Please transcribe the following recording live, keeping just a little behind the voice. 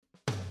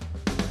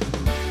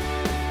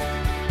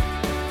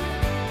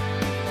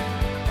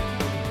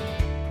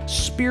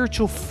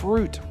spiritual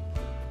fruit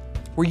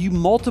where you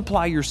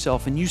multiply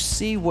yourself and you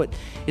see what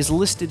is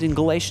listed in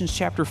Galatians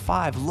chapter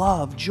 5,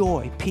 love,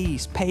 joy,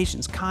 peace,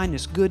 patience,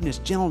 kindness, goodness,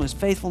 gentleness,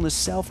 faithfulness,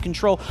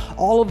 self-control.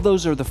 All of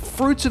those are the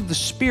fruits of the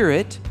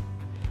Spirit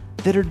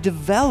that are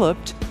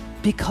developed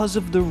because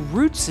of the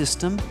root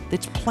system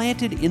that's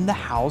planted in the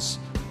house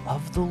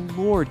of the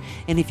Lord.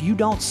 And if you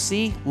don't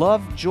see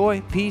love,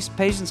 joy, peace,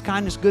 patience,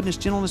 kindness, goodness,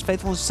 gentleness,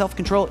 faithfulness,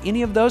 self-control,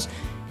 any of those,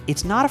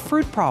 it's not a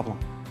fruit problem.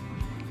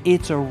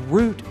 It's a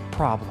root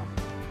problem.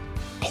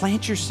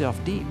 Plant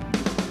yourself deep.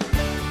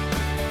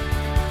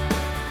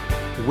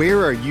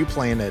 Where are you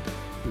planted?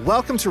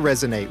 Welcome to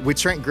Resonate with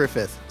Trent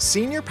Griffith,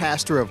 Senior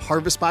Pastor of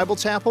Harvest Bible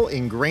Chapel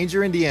in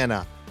Granger,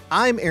 Indiana.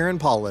 I'm Aaron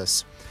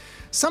Paulus.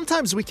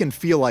 Sometimes we can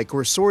feel like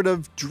we're sort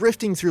of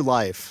drifting through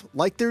life,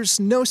 like there's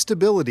no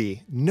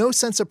stability, no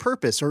sense of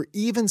purpose, or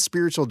even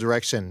spiritual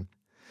direction.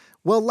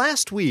 Well,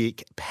 last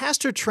week,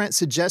 Pastor Trent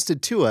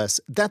suggested to us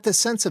that the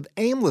sense of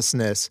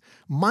aimlessness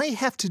might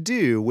have to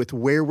do with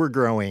where we're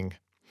growing.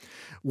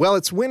 Well,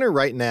 it's winter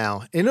right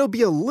now, and it'll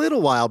be a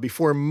little while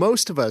before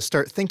most of us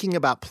start thinking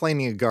about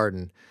planting a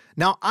garden.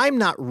 Now, I'm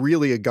not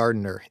really a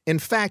gardener. In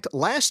fact,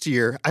 last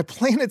year, I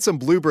planted some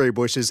blueberry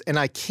bushes, and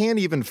I can't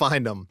even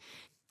find them.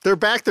 They're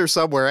back there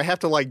somewhere. I have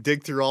to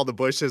dig through all the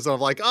bushes, and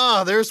I'm like,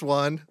 there's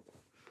one.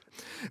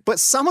 But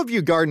some of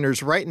you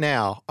gardeners right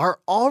now are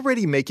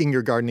already making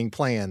your gardening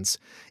plans.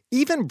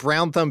 Even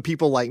brown thumb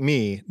people like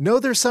me know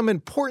there's some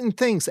important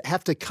things that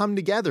have to come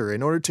together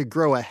in order to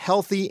grow a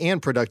healthy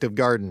and productive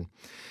garden.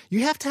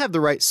 You have to have the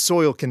right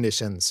soil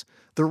conditions,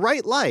 the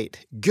right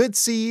light, good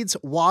seeds,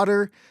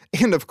 water,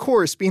 and of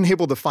course, being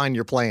able to find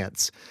your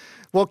plants.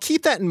 Well,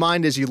 keep that in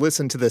mind as you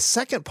listen to the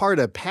second part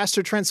of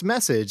Pastor Trent's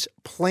message,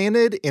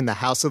 Planted in the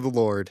House of the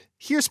Lord.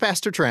 Here's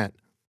Pastor Trent.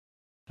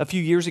 A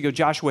few years ago,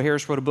 Joshua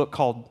Harris wrote a book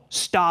called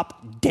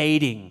Stop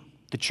Dating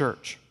the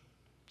Church.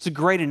 It's a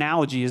great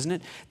analogy, isn't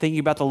it? Thinking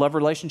about the love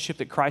relationship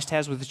that Christ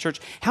has with the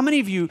church. How many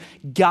of you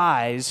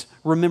guys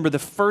remember the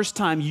first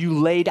time you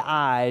laid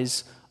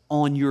eyes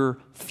on your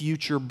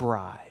future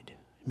bride?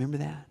 Remember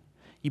that?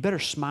 You better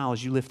smile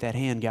as you lift that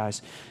hand,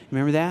 guys.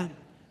 Remember that?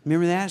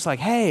 Remember that? It's like,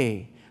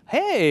 hey.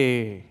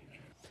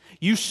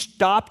 You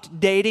stopped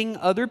dating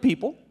other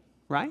people,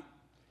 right?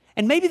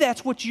 And maybe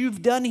that's what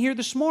you've done here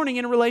this morning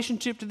in a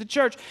relationship to the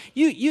church.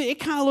 It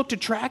kind of looked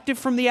attractive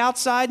from the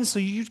outside, and so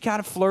you kind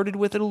of flirted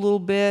with it a little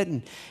bit,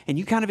 and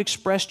you kind of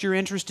expressed your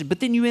interest. But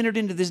then you entered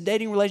into this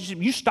dating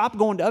relationship. You stopped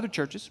going to other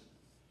churches,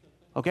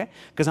 okay?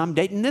 Because I'm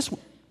dating this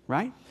one,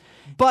 right?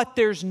 But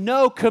there's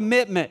no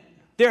commitment.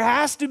 There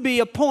has to be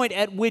a point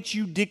at which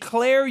you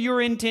declare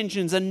your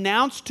intentions,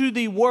 announce to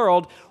the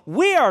world,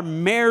 we are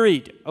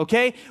married,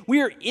 okay?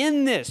 We are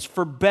in this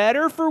for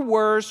better, for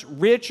worse,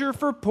 richer,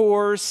 for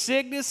poorer,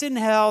 sickness and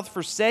health,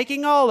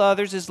 forsaking all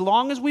others, as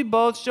long as we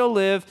both shall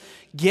live.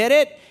 Get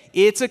it?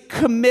 It's a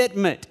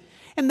commitment.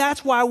 And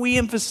that's why we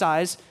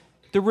emphasize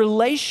the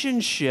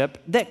relationship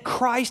that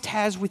Christ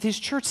has with his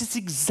church. It's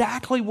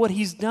exactly what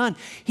he's done.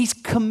 He's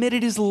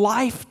committed his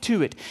life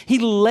to it. He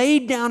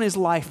laid down his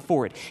life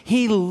for it.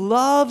 He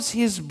loves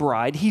his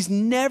bride. He's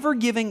never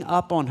giving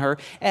up on her,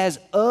 as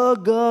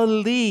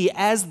ugly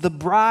as the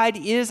bride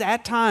is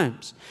at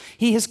times.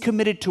 He has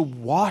committed to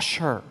wash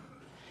her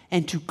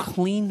and to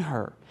clean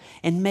her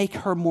and make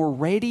her more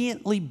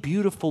radiantly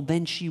beautiful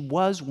than she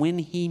was when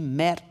he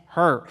met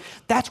her.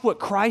 That's what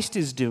Christ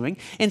is doing.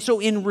 And so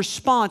in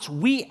response,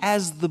 we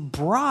as the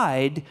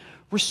bride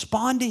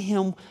respond to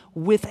him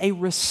with a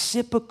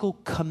reciprocal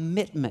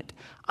commitment.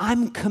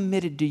 I'm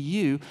committed to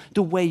you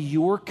the way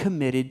you're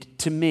committed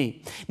to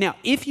me. Now,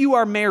 if you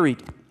are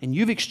married and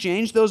you've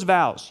exchanged those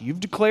vows,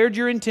 you've declared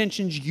your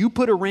intentions, you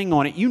put a ring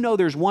on it, you know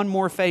there's one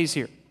more phase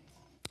here.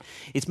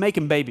 It's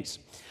making babies.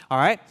 All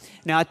right?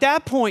 Now, at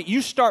that point,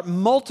 you start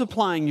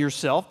multiplying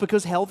yourself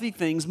because healthy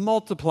things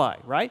multiply,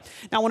 right?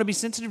 Now, I want to be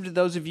sensitive to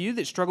those of you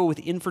that struggle with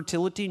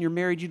infertility and you're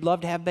married, you'd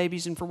love to have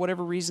babies, and for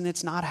whatever reason,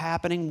 it's not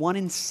happening. 1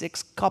 in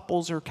 6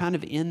 couples are kind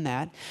of in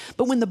that.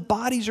 But when the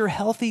bodies are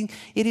healthy,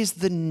 it is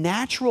the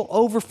natural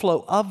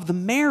overflow of the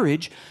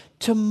marriage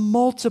to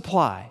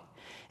multiply.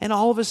 And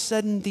all of a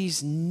sudden,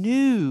 these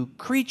new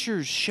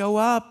creatures show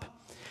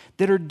up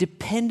that are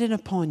dependent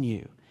upon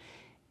you.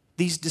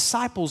 These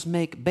disciples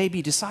make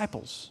baby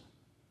disciples,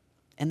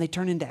 and they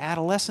turn into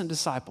adolescent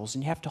disciples,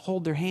 and you have to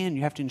hold their hand,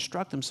 you have to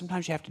instruct them,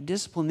 sometimes you have to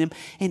discipline them,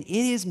 and it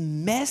is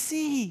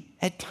messy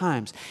at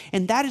times.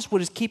 And that is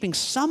what is keeping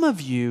some of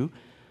you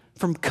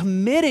from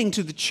committing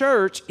to the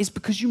church, is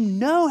because you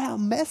know how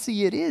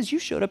messy it is. You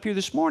showed up here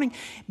this morning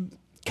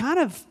kind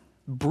of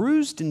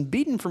bruised and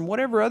beaten from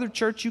whatever other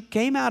church you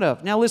came out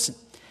of. Now listen,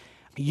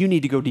 you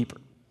need to go deeper.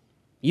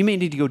 You may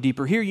need to go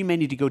deeper here, you may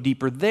need to go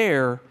deeper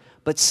there,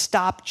 but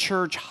stop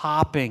church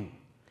hopping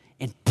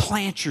and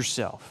plant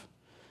yourself,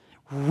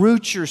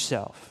 root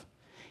yourself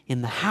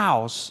in the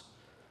house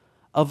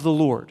of the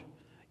Lord.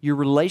 Your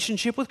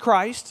relationship with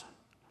Christ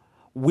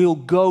will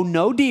go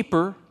no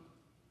deeper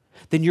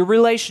than your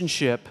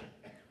relationship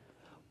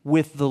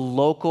with the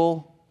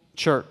local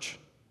church.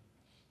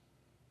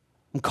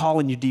 I'm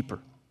calling you deeper.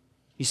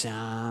 You say,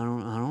 I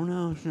don't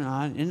know.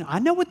 And I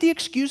know what the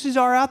excuses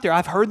are out there.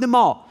 I've heard them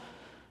all.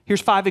 Here's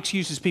 5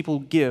 excuses people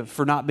give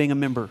for not being a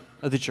member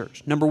of the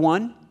church. Number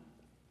 1,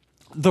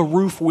 the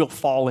roof will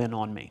fall in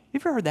on me. Have you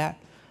ever heard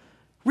that?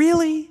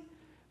 Really?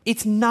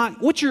 It's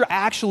not. What you're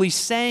actually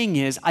saying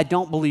is, I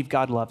don't believe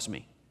God loves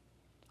me.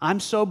 I'm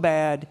so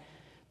bad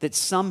that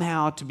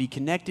somehow to be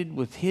connected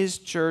with His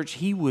church,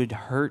 He would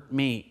hurt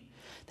me.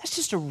 That's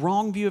just a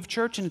wrong view of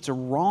church, and it's a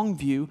wrong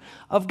view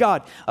of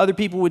God. Other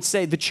people would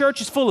say, the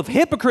church is full of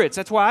hypocrites.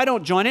 That's why I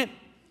don't join it.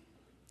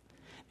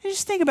 And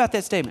just think about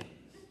that statement.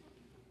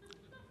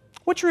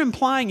 What you're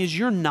implying is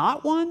you're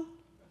not one.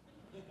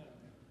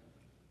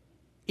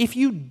 If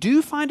you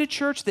do find a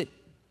church that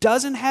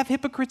doesn't have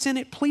hypocrites in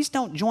it, please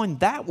don't join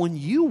that one.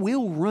 You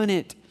will ruin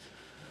it.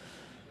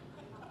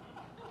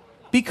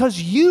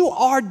 Because you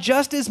are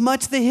just as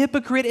much the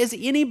hypocrite as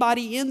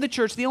anybody in the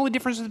church. The only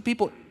difference is the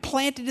people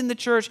planted in the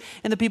church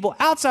and the people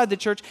outside the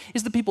church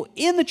is the people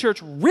in the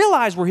church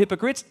realize we're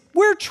hypocrites.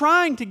 We're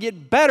trying to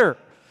get better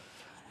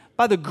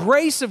by the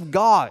grace of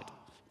God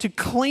to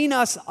clean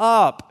us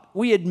up.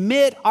 We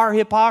admit our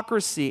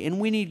hypocrisy and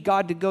we need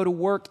God to go to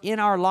work in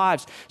our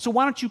lives. So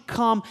why don't you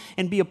come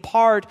and be a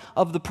part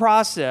of the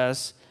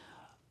process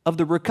of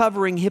the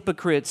Recovering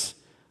Hypocrites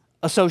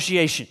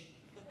Association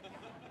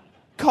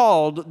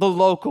called the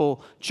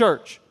local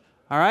church,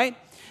 all right?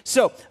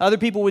 So other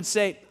people would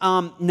say,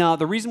 no,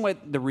 the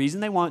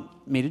reason they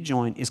want me to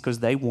join is because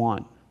they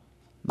want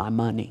my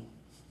money.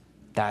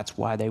 That's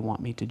why they want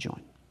me to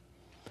join.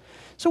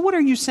 So what are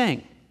you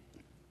saying?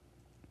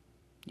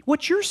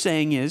 What you're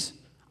saying is,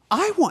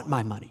 I want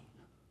my money.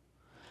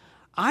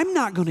 I'm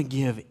not going to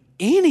give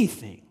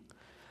anything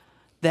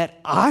that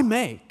I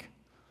make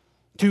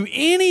to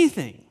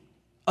anything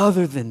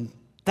other than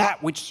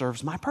that which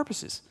serves my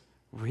purposes.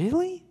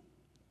 Really?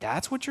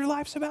 That's what your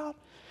life's about?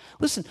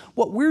 Listen,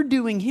 what we're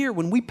doing here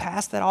when we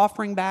pass that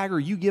offering bag or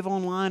you give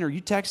online or you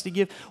text to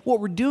give,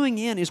 what we're doing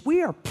is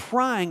we are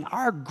prying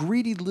our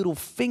greedy little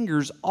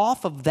fingers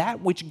off of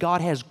that which God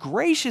has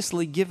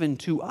graciously given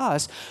to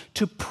us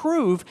to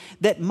prove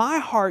that my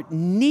heart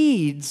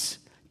needs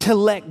to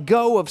let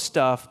go of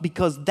stuff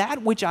because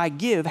that which I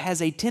give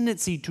has a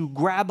tendency to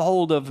grab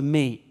hold of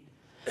me.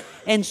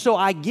 And so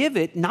I give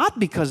it not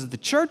because the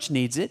church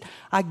needs it,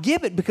 I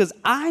give it because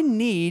I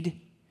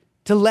need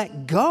to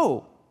let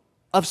go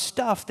of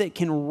stuff that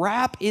can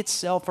wrap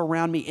itself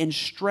around me and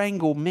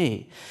strangle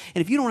me.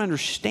 And if you don't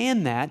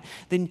understand that,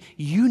 then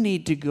you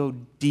need to go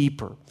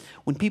deeper.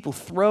 When people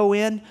throw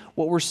in,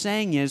 what we're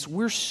saying is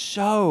we're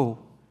so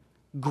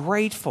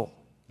grateful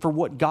for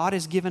what God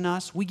has given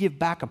us. We give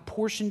back a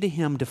portion to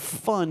Him to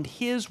fund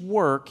His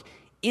work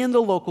in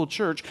the local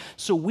church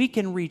so we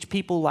can reach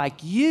people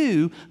like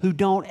you who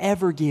don't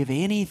ever give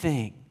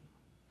anything.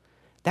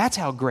 That's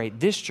how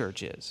great this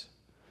church is.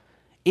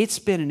 It's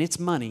spending its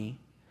money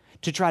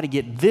to try to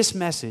get this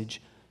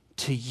message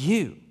to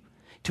you,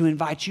 to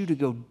invite you to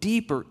go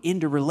deeper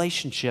into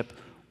relationship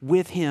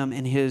with Him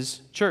and His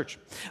church.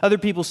 Other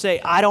people say,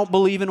 I don't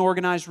believe in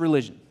organized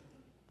religion.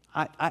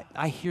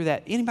 I hear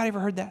that. Anybody ever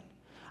heard that?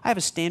 I have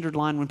a standard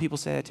line when people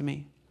say that to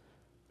me.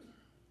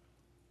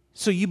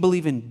 So you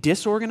believe in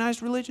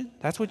disorganized religion?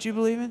 That's what you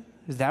believe in?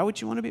 Is that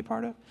what you want to be a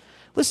part of?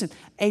 Listen,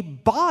 a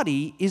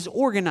body is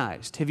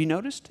organized. Have you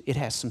noticed? It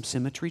has some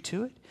symmetry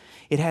to it.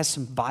 It has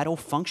some vital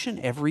function.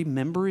 Every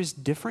member is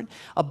different.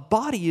 A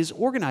body is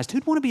organized.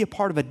 Who'd want to be a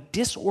part of a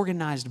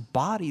disorganized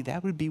body?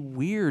 That would be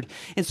weird.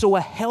 And so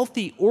a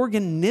healthy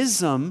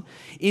organism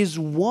is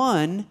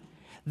one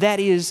that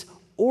is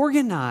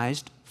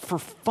organized for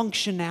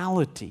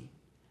functionality.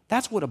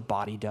 That's what a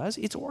body does.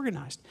 It's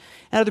organized.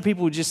 And other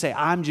people would just say,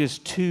 I'm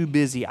just too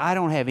busy. I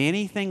don't have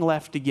anything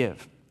left to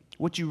give.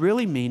 What you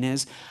really mean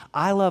is,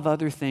 I love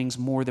other things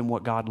more than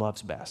what God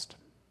loves best.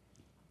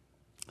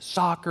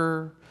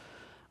 Soccer,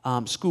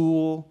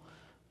 school,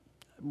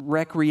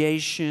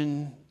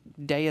 recreation,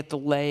 day at the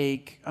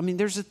lake. I mean,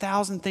 there's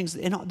 1,000 things,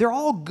 and they're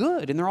all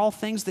good, and they're all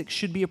things that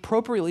should be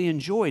appropriately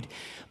enjoyed.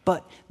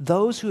 But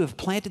those who have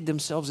planted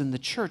themselves in the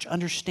church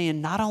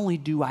understand not only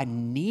do I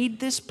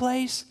need this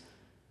place,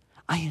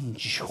 I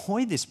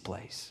enjoy this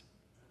place.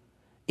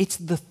 It's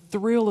the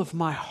thrill of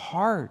my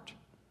heart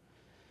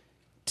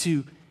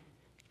to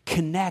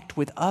connect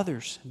with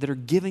others that are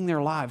giving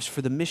their lives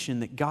for the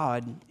mission that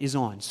God is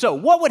on. So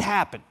what would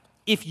happen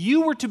if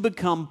you were to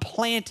become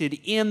planted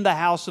in the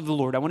house of the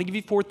Lord? I want to give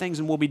you 4 things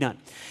and we'll be done.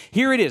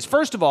 Here it is.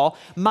 First of all,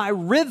 my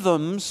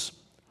rhythms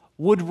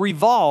would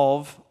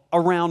revolve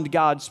around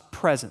God's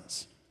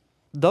presence.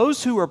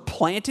 Those who are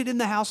planted in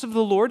the house of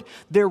the Lord,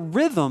 their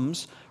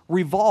rhythms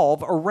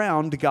revolve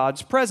around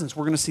God's presence.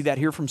 We're going to see that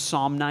here from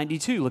Psalm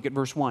 92. Look at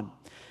verse 1.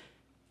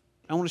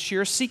 I want to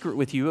share a secret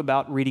with you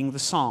about reading the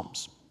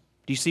Psalms.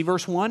 Do you see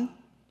verse 1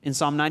 in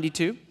Psalm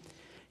 92?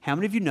 How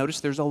many of you notice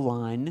there's a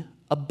line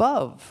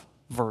above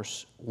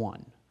verse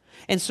 1?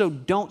 And so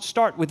don't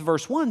start with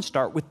verse 1,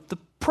 start with the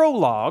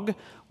prologue,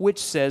 which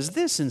says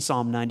this in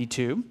Psalm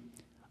 92.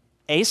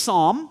 A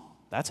psalm,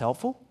 that's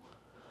helpful,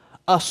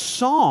 a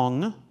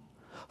song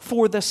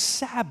for the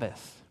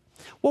Sabbath.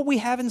 What we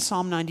have in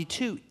Psalm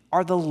 92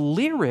 are the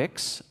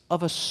lyrics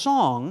of a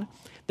song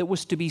that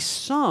was to be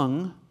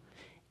sung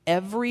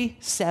every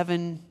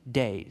 7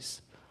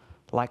 days,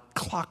 like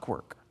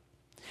clockwork.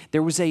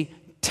 There was a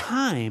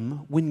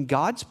time when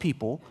God's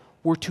people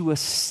were to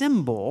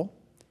assemble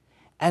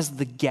as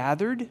the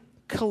gathered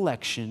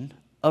collection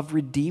of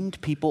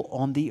redeemed people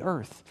on the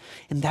earth.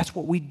 And that's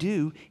what we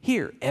do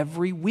here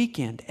every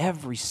weekend,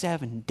 every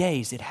 7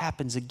 days. It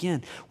happens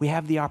again. We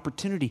have the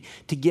opportunity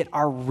to get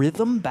our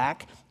rhythm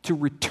back, to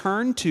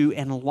return to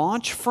and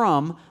launch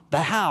from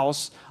the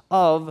house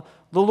of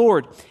the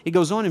Lord. It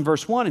goes on in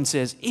verse 1 and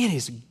says, "It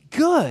is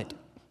good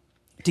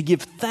to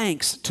give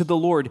thanks to the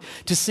Lord,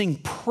 to sing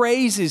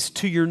praises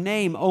to your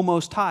name, O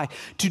Most High,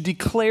 to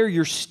declare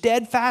your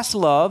steadfast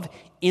love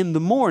in the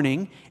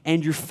morning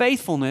and your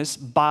faithfulness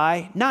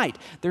by night."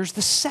 There's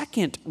the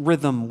second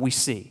rhythm we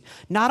see.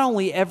 Not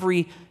only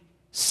every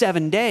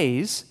 7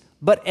 days,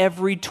 but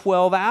every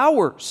 12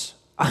 hours.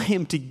 I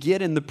am to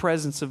get in the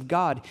presence of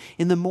God.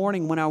 In the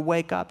morning when I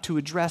wake up to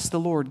address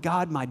the Lord,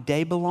 God, my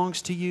day belongs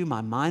to you.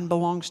 My mind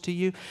belongs to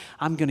you.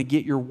 I'm going to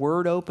get your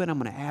word open. I'm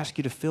going to ask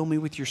you to fill me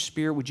with your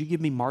spirit. Would you give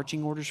me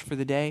marching orders for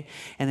the day?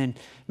 And then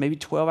maybe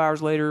 12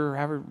 hours later,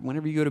 or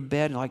whenever you go to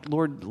bed, like,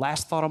 Lord,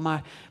 last thought on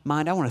my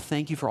mind, I want to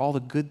thank you for all the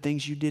good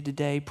things you did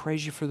today.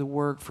 Praise you for the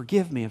work.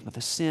 Forgive me of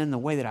the sin, the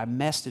way that I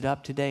messed it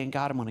up today. And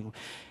God, I'm going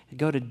to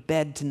go to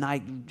bed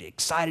tonight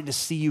excited to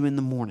see you in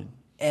the morning.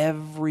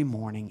 Every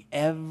morning,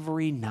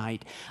 every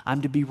night,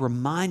 I'm to be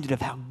reminded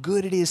of how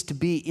good it is to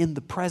be in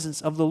the presence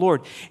of the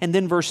Lord. And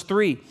then verse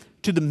 3,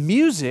 to the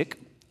music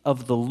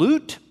of the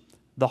lute,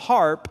 the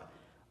harp,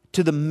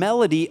 to the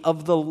melody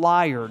of the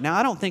lyre. Now,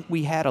 I don't think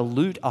we had a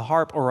lute, a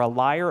harp, or a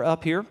lyre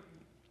up here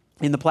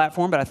in the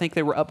platform, but I think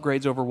they were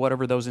upgrades over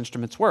whatever those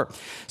instruments were.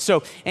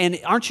 So, and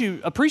aren't you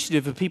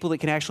appreciative of people that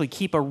can actually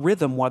keep a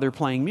rhythm while they're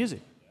playing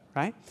music?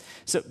 Right?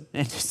 So,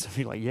 and some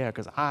people are like, yeah,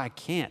 because I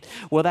can't.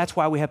 Well, that's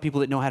why we have people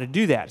that know how to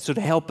do that. So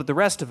to help the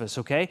rest of us,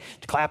 okay?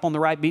 To clap on the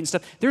right beat and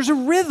stuff. There's a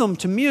rhythm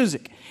to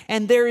music.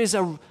 And there is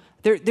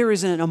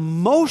an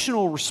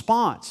emotional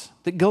response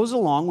that goes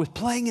along with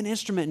playing an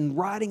instrument and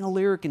writing a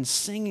lyric and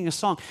singing a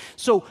song.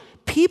 So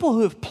people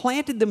who have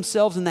planted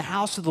themselves in the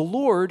house of the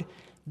Lord,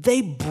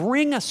 they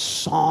bring a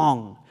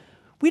song.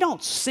 We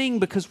don't sing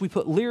because we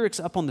put lyrics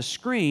up on the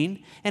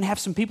screen and have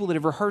some people that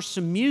have rehearsed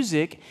some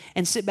music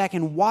and sit back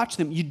and watch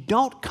them. You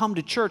don't come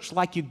to church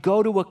like you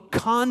go to a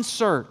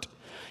concert.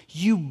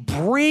 You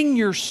bring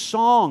your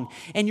song,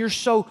 and you're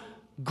so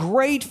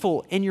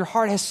grateful, and your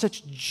heart has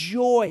such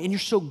joy, and you're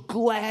so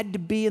glad to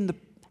be in the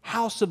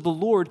house of the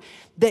Lord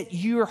that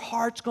your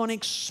heart's going to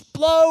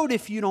explode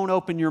if you don't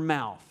open your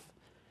mouth.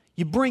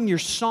 You bring your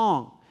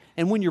song,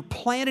 and when you're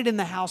planted in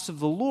the house of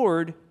the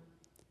Lord,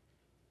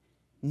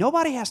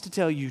 nobody has to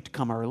tell you to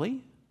come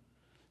early.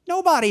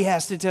 Nobody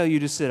has to tell you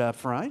to sit up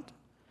front.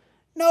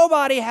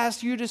 Nobody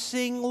has you to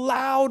sing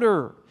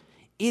louder.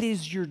 It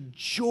is your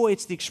joy.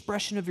 It's the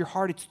expression of your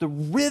heart. It's the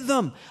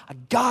rhythm. I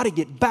got to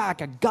get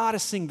back. I got to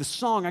sing the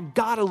song. I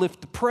got to lift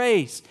the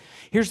praise.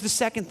 Here's the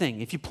second thing.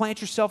 If you plant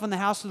yourself in the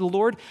house of the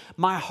Lord,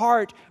 my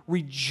heart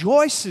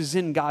rejoices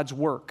in God's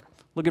work.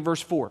 Look at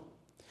verse 4.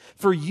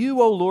 For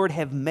you, O Lord,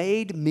 have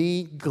made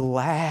me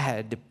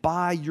glad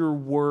by your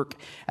work.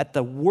 At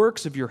the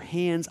works of your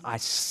hands I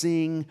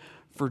sing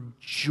for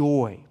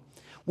joy.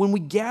 When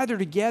we gather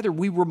together,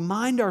 we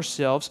remind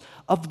ourselves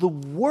of the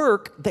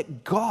work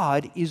that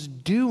God is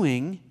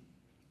doing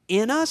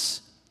in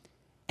us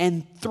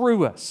and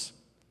through us,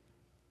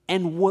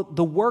 and what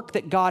the work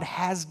that God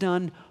has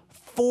done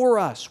for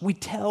us. We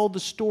tell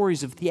the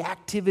stories of the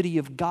activity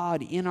of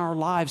God in our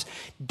lives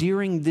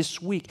during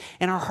this week,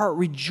 and our heart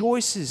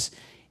rejoices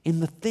in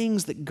the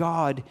things that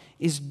God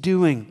is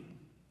doing.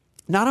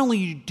 Not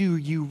only do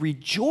you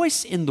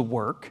rejoice in the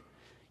work,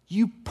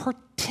 you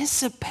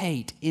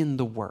participate in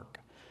the work.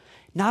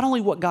 Not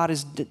only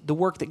the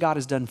work that God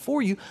has done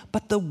for you,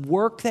 but the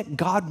work that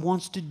God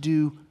wants to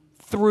do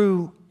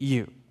through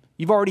you.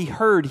 You've already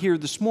heard here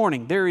this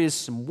morning, there is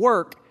some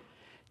work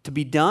to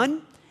be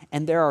done,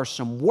 and there are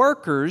some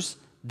workers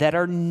that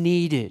are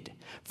needed.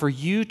 For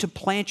you to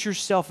plant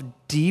yourself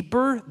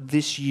deeper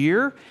this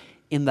year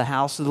in the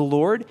house of the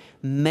Lord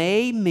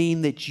may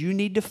mean that you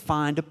need to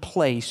find a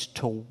place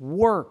to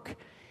work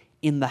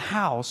in the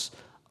house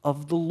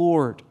of the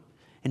Lord.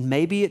 And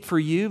maybe it for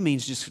you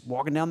means just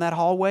walking down that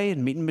hallway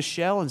and meeting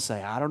Michelle and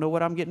say, I don't know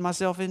what I'm getting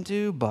myself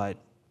into, but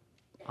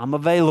I'm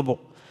available.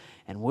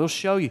 And we'll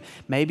show you.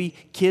 Maybe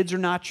kids are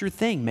not your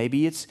thing.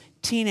 Maybe it's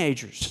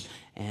teenagers.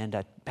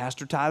 And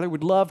Pastor Tyler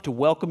would love to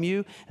welcome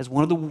you as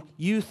one of the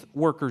youth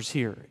workers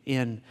here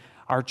in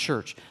our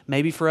church.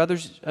 Maybe for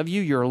others of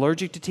you, you're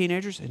allergic to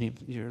teenagers,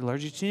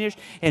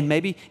 and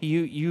maybe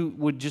you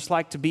would just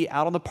like to be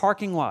out on the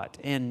parking lot.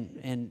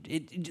 And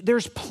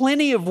there's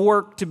plenty of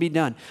work to be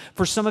done.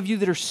 For some of you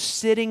that are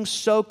sitting,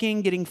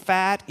 soaking, getting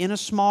fat in a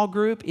small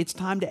group, it's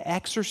time to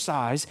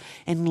exercise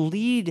and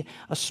lead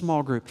a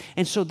small group.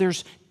 And so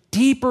there's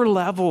deeper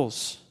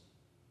levels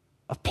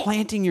of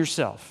planting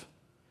yourself.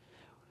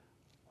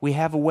 We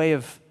have a way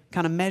of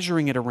kind of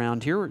measuring it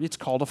around here. It's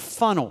called a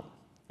funnel.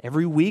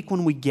 Every week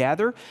when we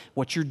gather,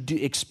 what you're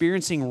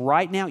experiencing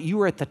right now,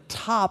 you are at the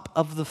top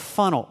of the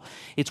funnel.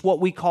 It's what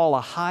we call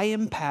a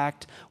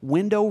high-impact,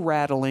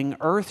 window-rattling,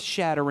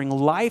 earth-shattering,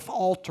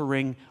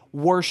 life-altering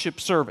worship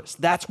service.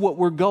 That's what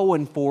we're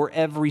going for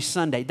every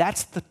Sunday.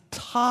 That's the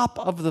top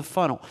of the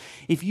funnel.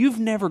 If you've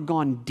never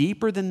gone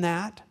deeper than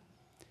that,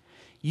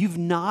 you've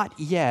not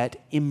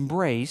yet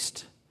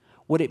embraced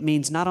what it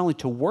means not only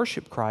to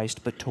worship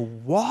Christ, but to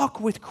walk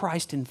with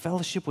Christ in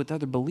fellowship with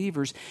other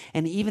believers,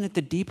 and even at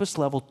the deepest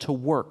level, to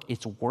work.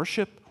 It's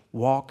worship,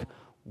 walk,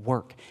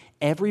 work.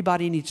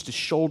 Everybody needs to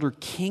shoulder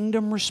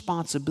kingdom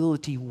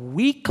responsibility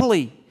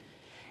weekly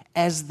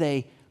as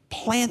they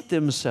plant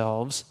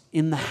themselves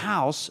in the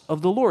house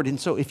of the Lord. And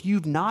so if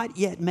you've not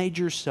yet made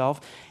yourself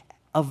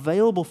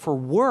available for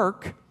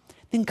work,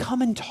 then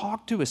come and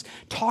talk to us.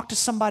 Talk to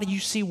somebody you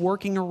see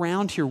working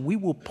around here. We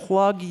will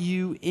plug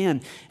you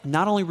in.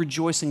 Not only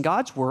rejoice in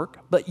God's work,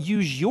 but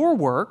use your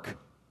work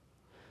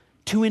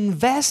to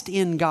invest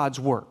in God's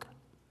work.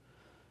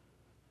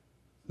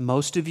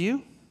 Most of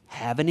you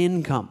have an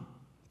income.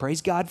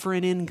 Praise God for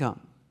an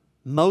income.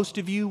 Most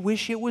of you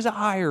wish it was a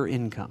higher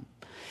income.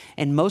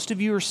 And most of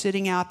you are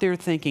sitting out there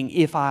thinking,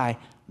 if I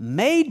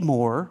made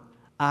more,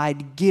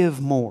 I'd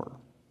give more.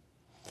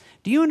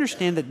 Do you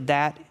understand that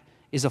that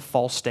is a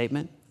false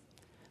statement?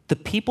 The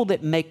people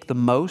that make the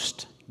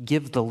most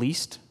give the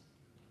least,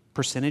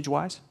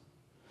 percentage-wise.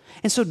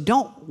 And so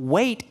don't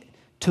wait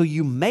till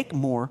you make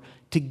more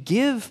to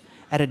give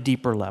at a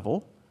deeper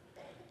level.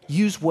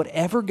 Use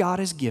whatever God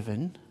has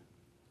given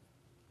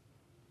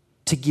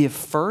to give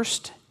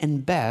first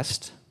and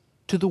best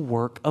to the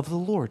work of the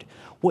Lord.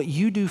 What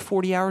you do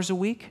 40 hours a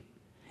week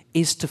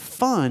is to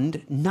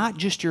fund not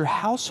just your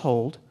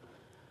household,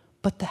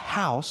 but the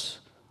house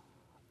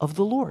of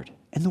the Lord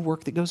and the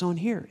work that goes on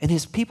here. And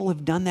as people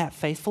have done that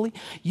faithfully,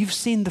 you've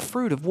seen the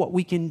fruit of what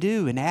we can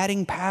do in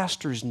adding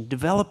pastors and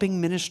developing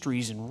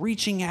ministries and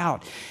reaching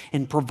out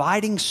and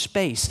providing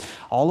space.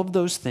 All of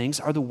those things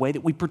are the way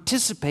that we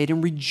participate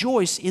and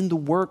rejoice in the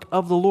work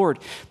of the Lord.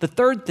 The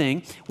third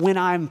thing, when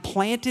I'm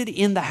planted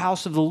in the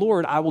house of the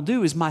Lord, I will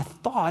do is my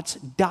thoughts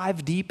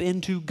dive deep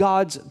into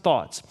God's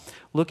thoughts.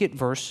 Look at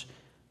verse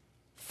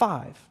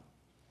 5.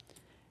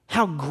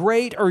 How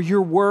great are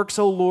your works,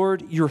 O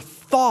Lord! Your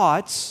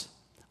thoughts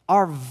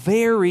are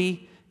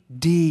very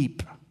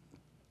deep.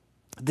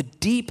 The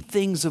deep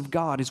things of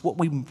God is what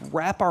we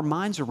wrap our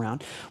minds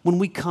around when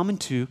we come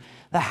into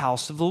the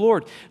house of the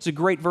Lord. There's a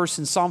great verse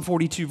in Psalm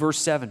 42, verse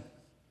 7. It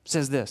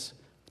says this: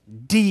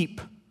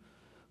 deep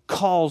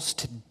calls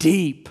to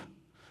deep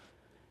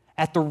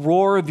at the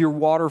roar of your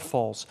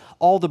waterfalls.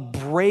 All the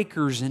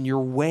breakers and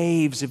your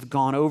waves have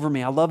gone over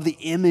me. I love the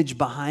image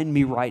behind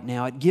me right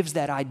now. It gives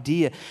that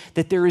idea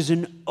that there is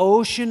an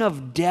ocean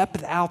of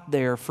depth out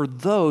there for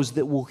those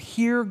that will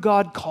hear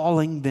God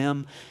calling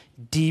them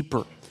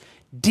deeper.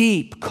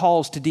 Deep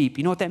calls to deep.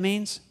 You know what that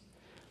means?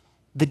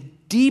 The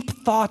deep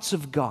thoughts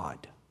of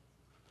God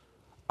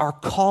are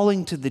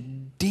calling to the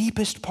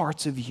deepest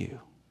parts of you.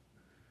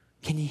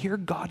 Can you hear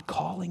God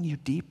calling you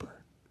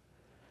deeper?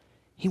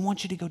 He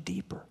wants you to go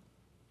deeper.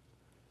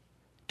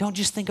 Don't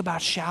just think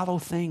about shallow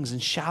things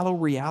and shallow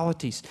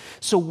realities.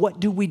 So what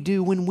do we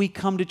do when we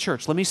come to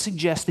church? Let me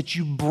suggest that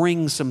you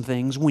bring some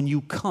things when you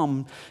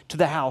come to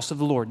the house of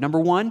the Lord. Number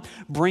one,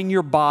 bring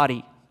your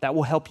body. That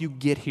will help you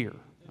get here,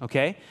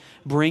 okay?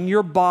 Bring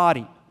your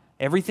body.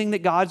 Everything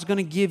that God's going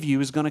to give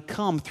you is going to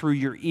come through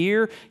your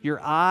ear,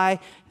 your eye,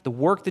 the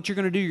work that you're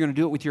going to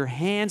do it with your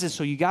hands. And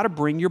so you got to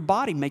bring your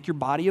body, make your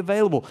body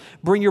available.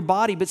 Bring your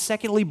body, but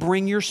secondly,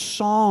 bring your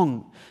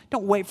song.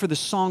 Don't wait for the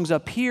songs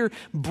up here.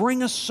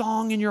 Bring a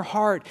song in your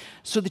heart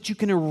so that you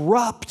can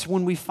erupt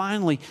when we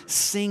finally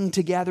sing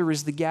together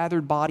as the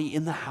gathered body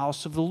in the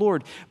house of the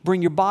Lord.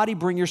 Bring your body,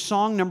 bring your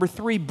song. Number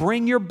three,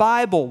 bring your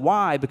Bible.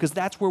 Why? Because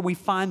that's where we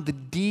find the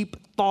deep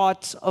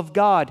thoughts of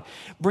God.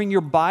 Bring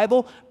your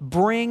Bible,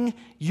 bring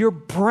your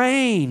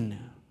brain,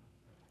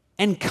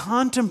 and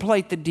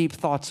contemplate the deep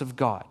thoughts of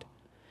God.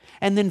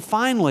 And then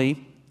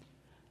finally,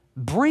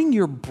 bring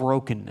your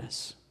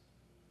brokenness.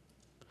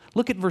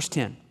 Look at verse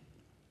 10.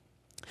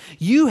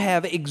 You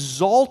have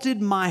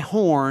exalted my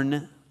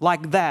horn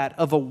like that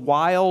of a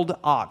wild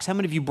ox. How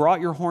many of you brought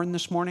your horn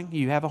this morning?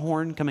 You have a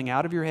horn coming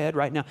out of your head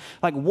right now.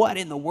 Like, what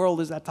in the world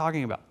is that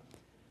talking about?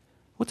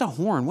 What's a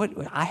horn? What?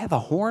 I have a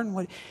horn?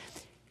 What?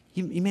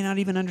 You may not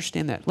even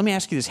understand that. Let me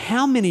ask you this.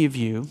 How many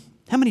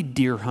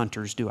deer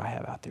hunters do I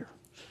have out there?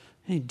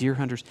 Any deer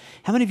hunters?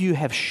 How many of you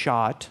have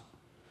shot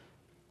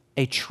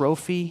a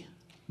trophy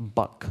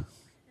buck?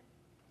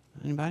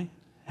 Anybody?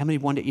 How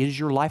many it is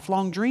your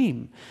lifelong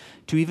dream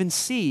to even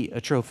see a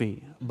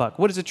trophy buck?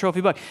 What is a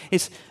trophy buck?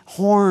 It's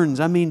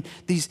horns. I mean,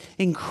 these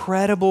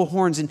incredible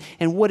horns.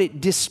 And what it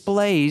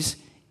displays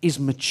is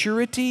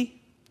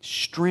maturity,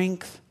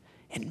 strength,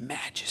 and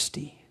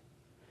majesty.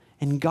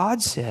 And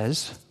God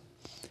says,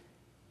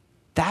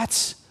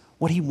 that's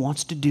what He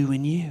wants to do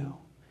in you.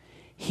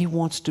 He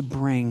wants to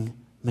bring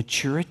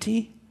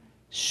maturity,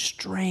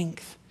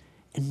 strength,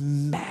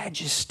 and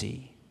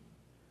majesty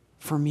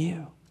from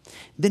you.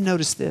 Then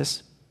notice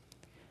this.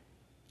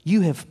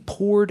 You have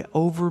poured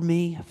over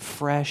me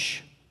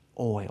fresh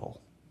oil.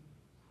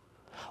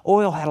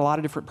 Oil had a lot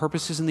of different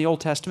purposes in the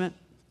Old Testament.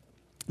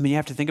 I mean, you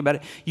have to think about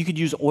it. You could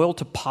use oil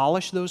to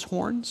polish those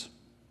horns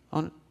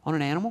on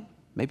an animal,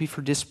 maybe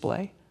for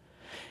display.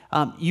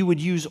 You would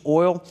use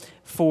oil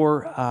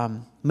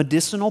for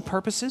medicinal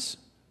purposes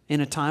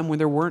in a time when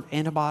there weren't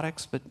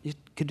antibiotics, but it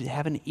could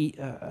have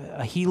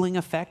a healing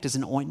effect as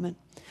an ointment.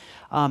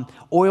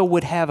 Oil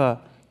would have an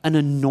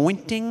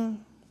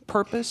anointing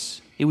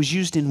purpose. It was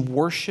used in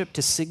worship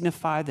to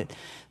signify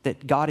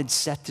that God had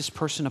set this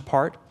person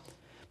apart.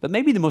 But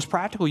maybe the most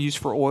practical use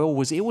for oil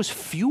was it was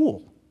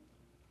fuel.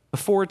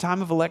 Before a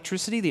time of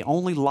electricity, the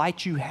only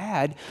light you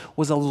had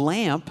was a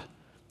lamp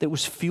that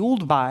was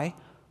fueled by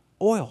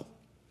oil.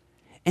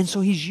 And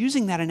so he's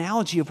using that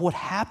analogy of what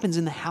happens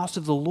in the house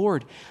of the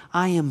Lord.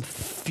 I am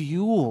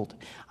fueled.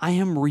 I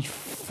am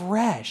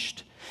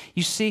refreshed.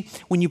 You see,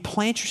 when you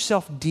plant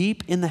yourself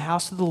deep in the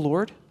house of the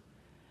Lord,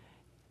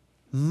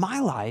 my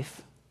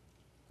life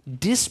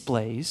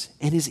displays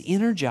and is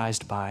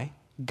energized by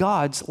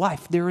God's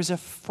life. There is a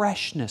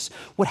freshness.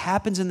 What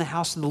happens in the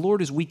house of the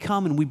Lord is we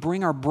come and we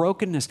bring our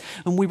brokenness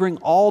and we bring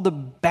all the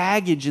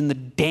baggage and the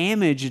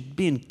damage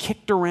being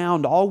kicked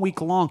around all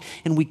week long,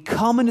 and we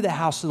come into the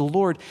house of the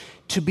Lord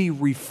to be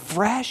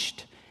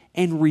refreshed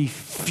and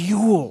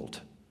refueled.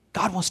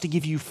 God wants to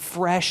give you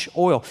fresh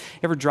oil.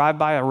 Ever drive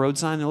by a road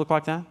sign that look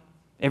like that?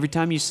 Every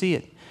time you see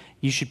it,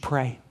 you should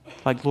pray.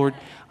 Like, Lord,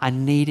 I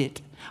need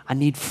it. I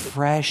need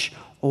fresh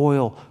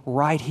oil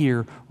right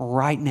here,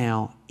 right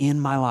now in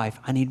my life.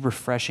 I need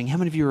refreshing. How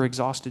many of you are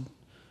exhausted?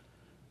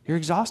 You're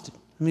exhausted.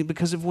 I mean,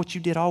 because of what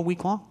you did all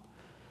week long.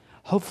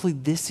 Hopefully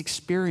this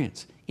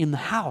experience in the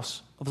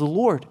house of the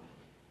Lord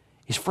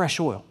is fresh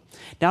oil.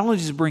 Not only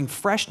does it bring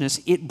freshness,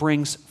 it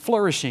brings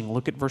flourishing.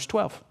 Look at verse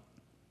 12.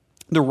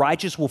 The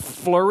righteous will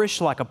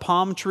flourish like a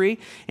palm tree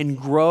and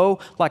grow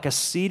like a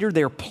cedar.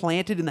 They are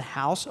planted in the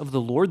house of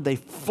the Lord. They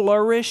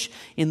flourish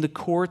in the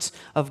courts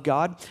of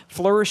God.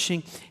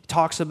 Flourishing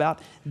talks about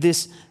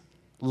this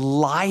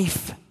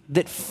life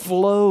that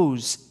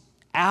flows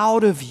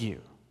out of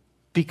you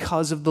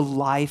because of the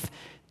life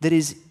that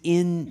is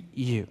in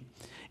you.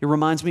 It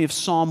reminds me of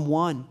Psalm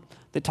 1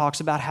 that talks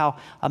about how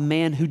a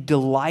man who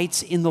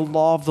delights in the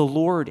law of the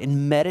Lord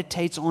and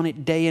meditates on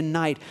it day and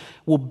night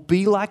will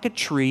be like a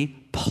tree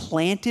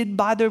planted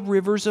by the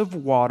rivers of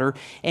water,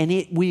 and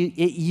it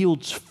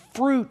yields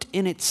fruit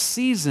in its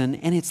season,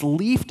 and its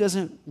leaf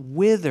doesn't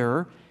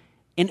wither.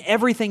 In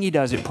everything he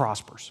does, it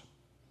prospers.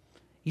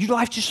 Your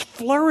life just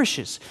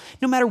flourishes.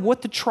 No matter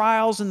what the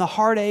trials and the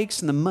heartaches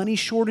and the money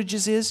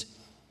shortages is,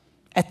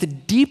 at the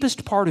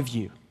deepest part of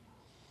you,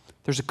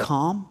 there's a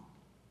calm,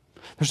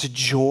 there's a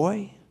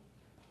joy,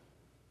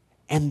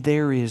 and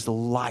there is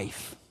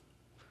life,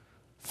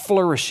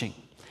 flourishing.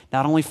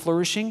 Not only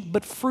flourishing,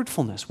 but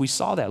fruitfulness. We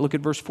saw that. Look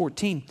at verse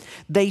 14.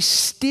 They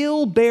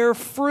still bear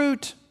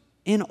fruit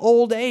in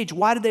old age.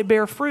 Why do they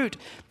bear fruit?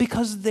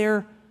 Because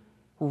their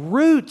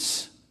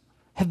roots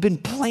have been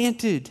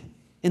planted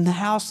in the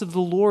house of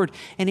the Lord,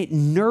 and it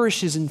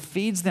nourishes and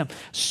feeds them.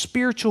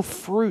 Spiritual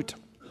fruit,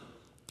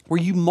 where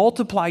you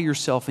multiply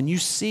yourself and you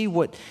see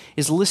what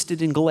is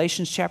listed in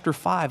Galatians chapter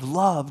 5.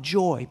 Love,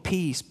 joy,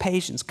 peace,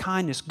 patience,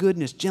 kindness,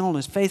 goodness,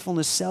 gentleness,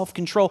 faithfulness,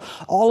 self-control.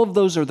 All of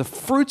those are the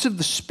fruits of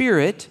the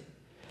Spirit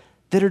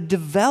that are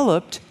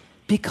developed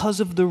because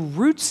of the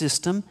root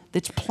system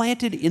that's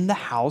planted in the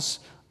house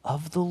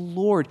of the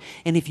Lord.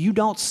 And if you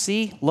don't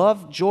see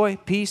love, joy,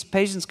 peace,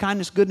 patience,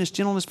 kindness, goodness,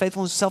 gentleness,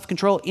 faithfulness,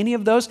 self-control, any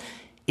of those,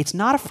 it's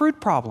not a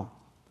fruit problem.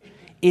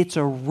 It's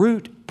a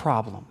root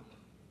problem.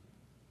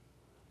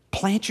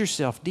 Plant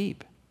yourself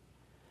deep.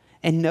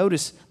 And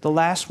notice the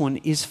last one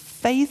is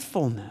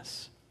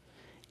faithfulness.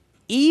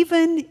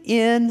 Even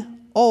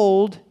in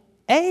old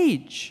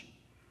age,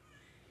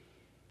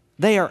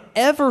 they are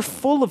ever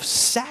full of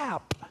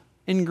sap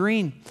and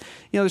green.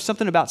 You know, there's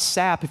something about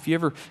sap. If you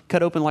ever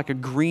cut open like a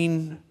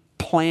green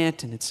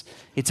plant and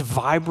it's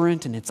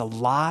vibrant and it's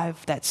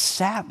alive, that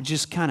sap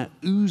just kind of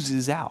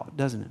oozes out,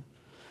 doesn't it?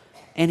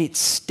 And it's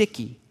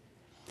sticky.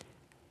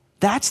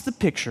 That's the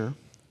picture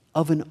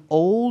of an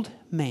old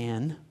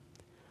man,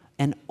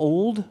 an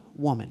old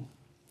woman,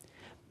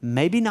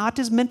 maybe not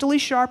as mentally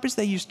sharp as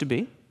they used to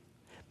be,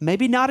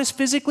 maybe not as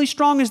physically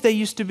strong as they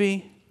used to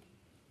be,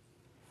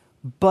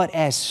 but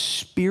as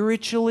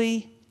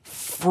spiritually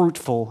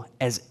fruitful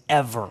as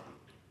ever.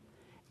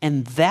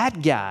 And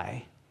that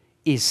guy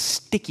is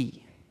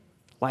sticky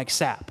like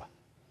sap.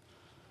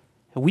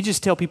 And we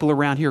just tell people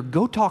around here,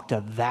 go talk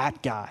to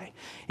that guy.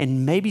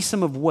 And maybe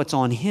some of what's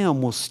on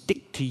him will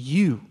stick to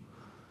you.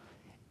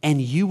 And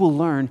you will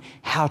learn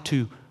how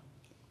to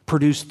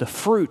produce the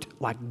fruit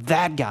like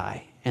that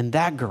guy and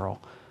that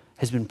girl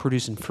has been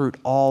producing fruit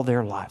all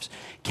their lives.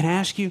 Can I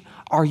ask you,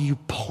 are you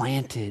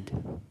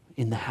planted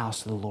in the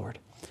house of the Lord?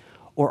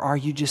 Or are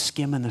you just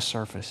skimming the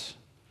surface?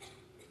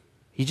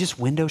 You just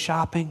window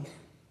shopping?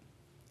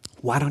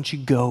 Why don't you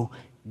go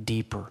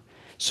deeper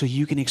so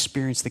you can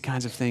experience the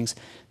kinds of things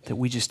that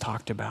we just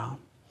talked about?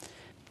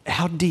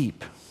 How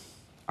deep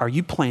are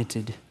you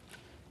planted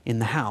in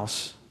the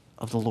house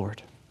of the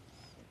Lord?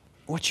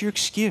 What's your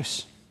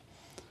excuse?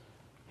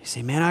 You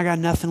say, man, I got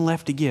nothing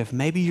left to give.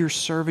 Maybe you're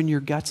serving your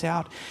guts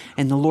out,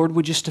 and the Lord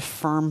would just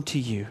affirm to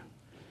you,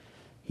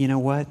 you know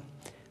what?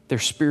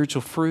 There's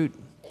spiritual fruit.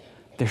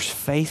 There's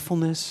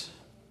faithfulness.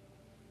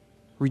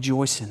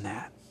 Rejoice in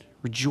that.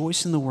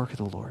 Rejoice in the work of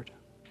the Lord.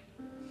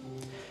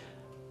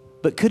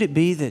 But could it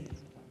be that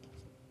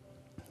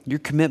your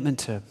commitment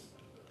to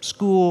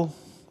school,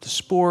 to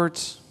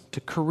sports, to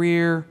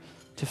career,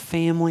 to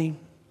family,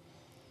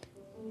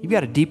 you've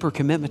got a deeper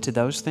commitment to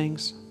those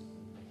things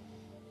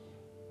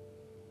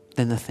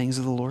than the things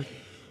of the Lord?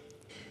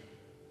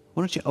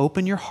 Why don't you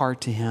open your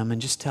heart to Him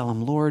and just tell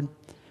Him, Lord,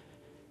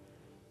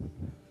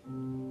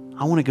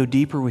 I want to go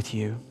deeper with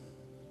you.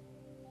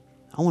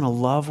 I want to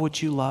love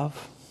what you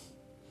love.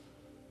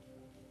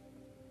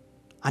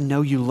 I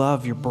know you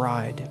love your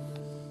bride.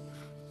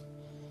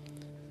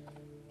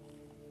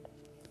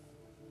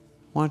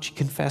 Why don't you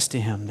confess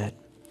to Him that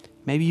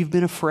maybe you've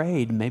been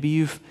afraid, maybe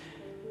you've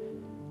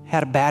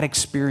had a bad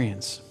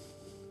experience,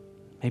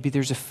 maybe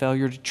there's a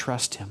failure to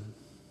trust Him,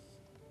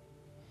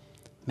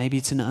 maybe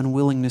it's an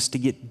unwillingness to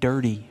get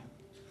dirty.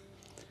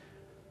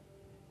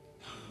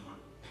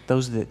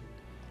 Those that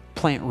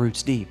plant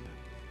roots deep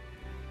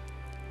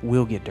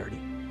will get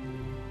dirty.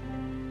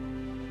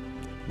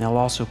 They'll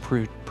also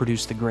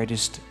produce the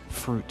greatest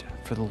fruit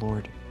for the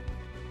Lord.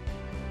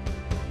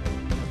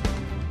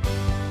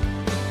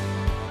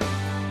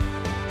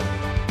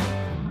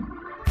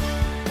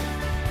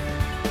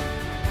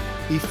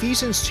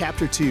 Ephesians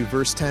chapter 2,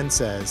 verse 10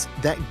 says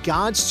that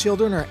God's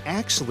children are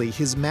actually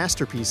His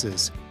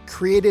masterpieces,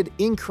 created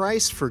in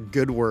Christ for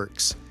good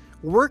works,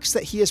 works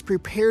that He has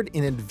prepared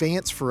in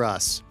advance for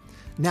us.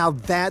 Now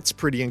that's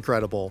pretty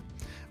incredible.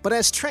 But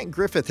as Trent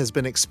Griffith has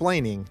been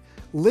explaining,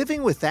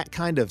 living with that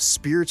kind of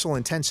spiritual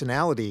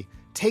intentionality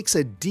takes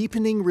a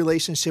deepening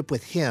relationship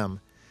with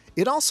Him.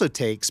 It also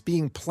takes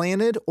being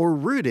planted or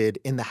rooted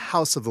in the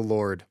house of the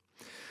Lord.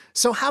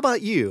 So how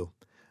about you?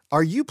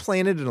 Are you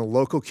planted in a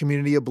local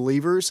community of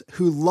believers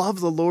who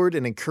love the Lord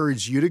and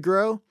encourage you to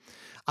grow?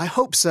 I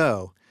hope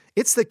so.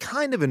 It's the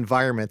kind of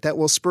environment that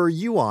will spur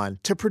you on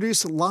to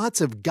produce lots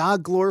of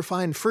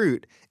God-glorifying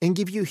fruit and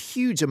give you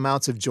huge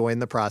amounts of joy in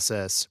the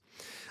process.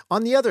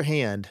 On the other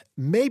hand,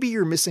 maybe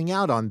you're missing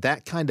out on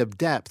that kind of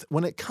depth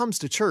when it comes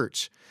to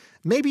church.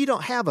 Maybe you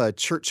don't have a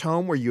church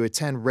home where you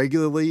attend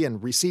regularly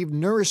and receive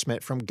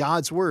nourishment from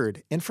God's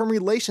Word and from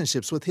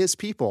relationships with His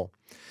people.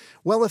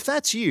 Well, if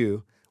that's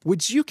you,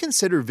 would you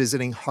consider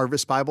visiting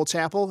Harvest Bible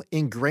Chapel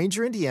in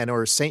Granger, Indiana,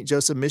 or St.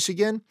 Joseph,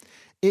 Michigan?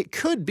 It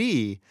could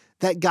be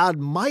that God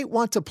might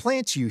want to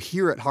plant you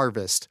here at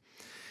Harvest.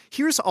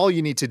 Here's all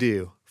you need to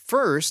do.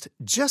 First,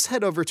 just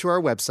head over to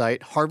our website,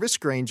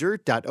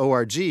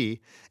 harvestgranger.org,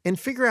 and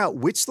figure out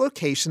which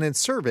location and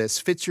service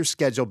fits your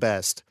schedule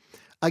best.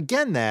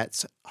 Again,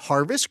 that's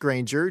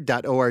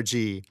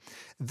harvestgranger.org.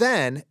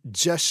 Then,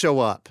 just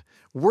show up.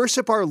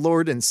 Worship our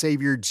Lord and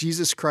Savior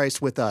Jesus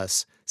Christ with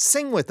us.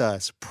 Sing with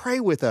us, pray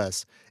with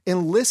us,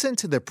 and listen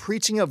to the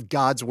preaching of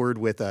God's Word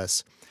with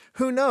us.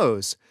 Who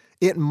knows?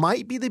 It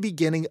might be the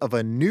beginning of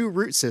a new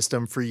root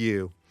system for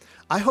you.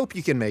 I hope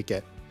you can make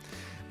it.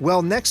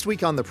 Well, next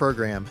week on the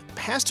program,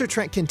 Pastor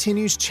Trent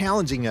continues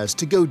challenging us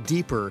to go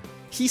deeper.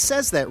 He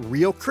says that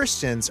real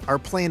Christians are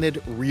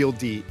planted real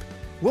deep.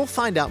 We'll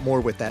find out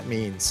more what that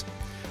means.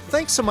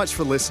 Thanks so much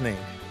for listening.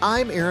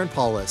 I'm Aaron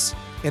Paulus,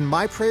 and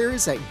my prayer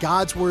is that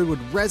God's Word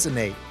would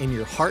resonate in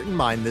your heart and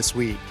mind this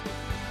week.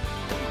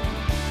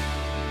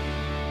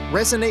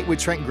 Resonate with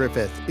Trent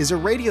Griffith is a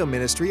radio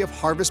ministry of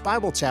Harvest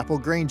Bible Chapel,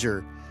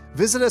 Granger.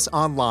 Visit us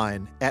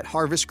online at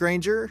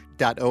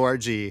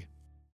harvestgranger.org.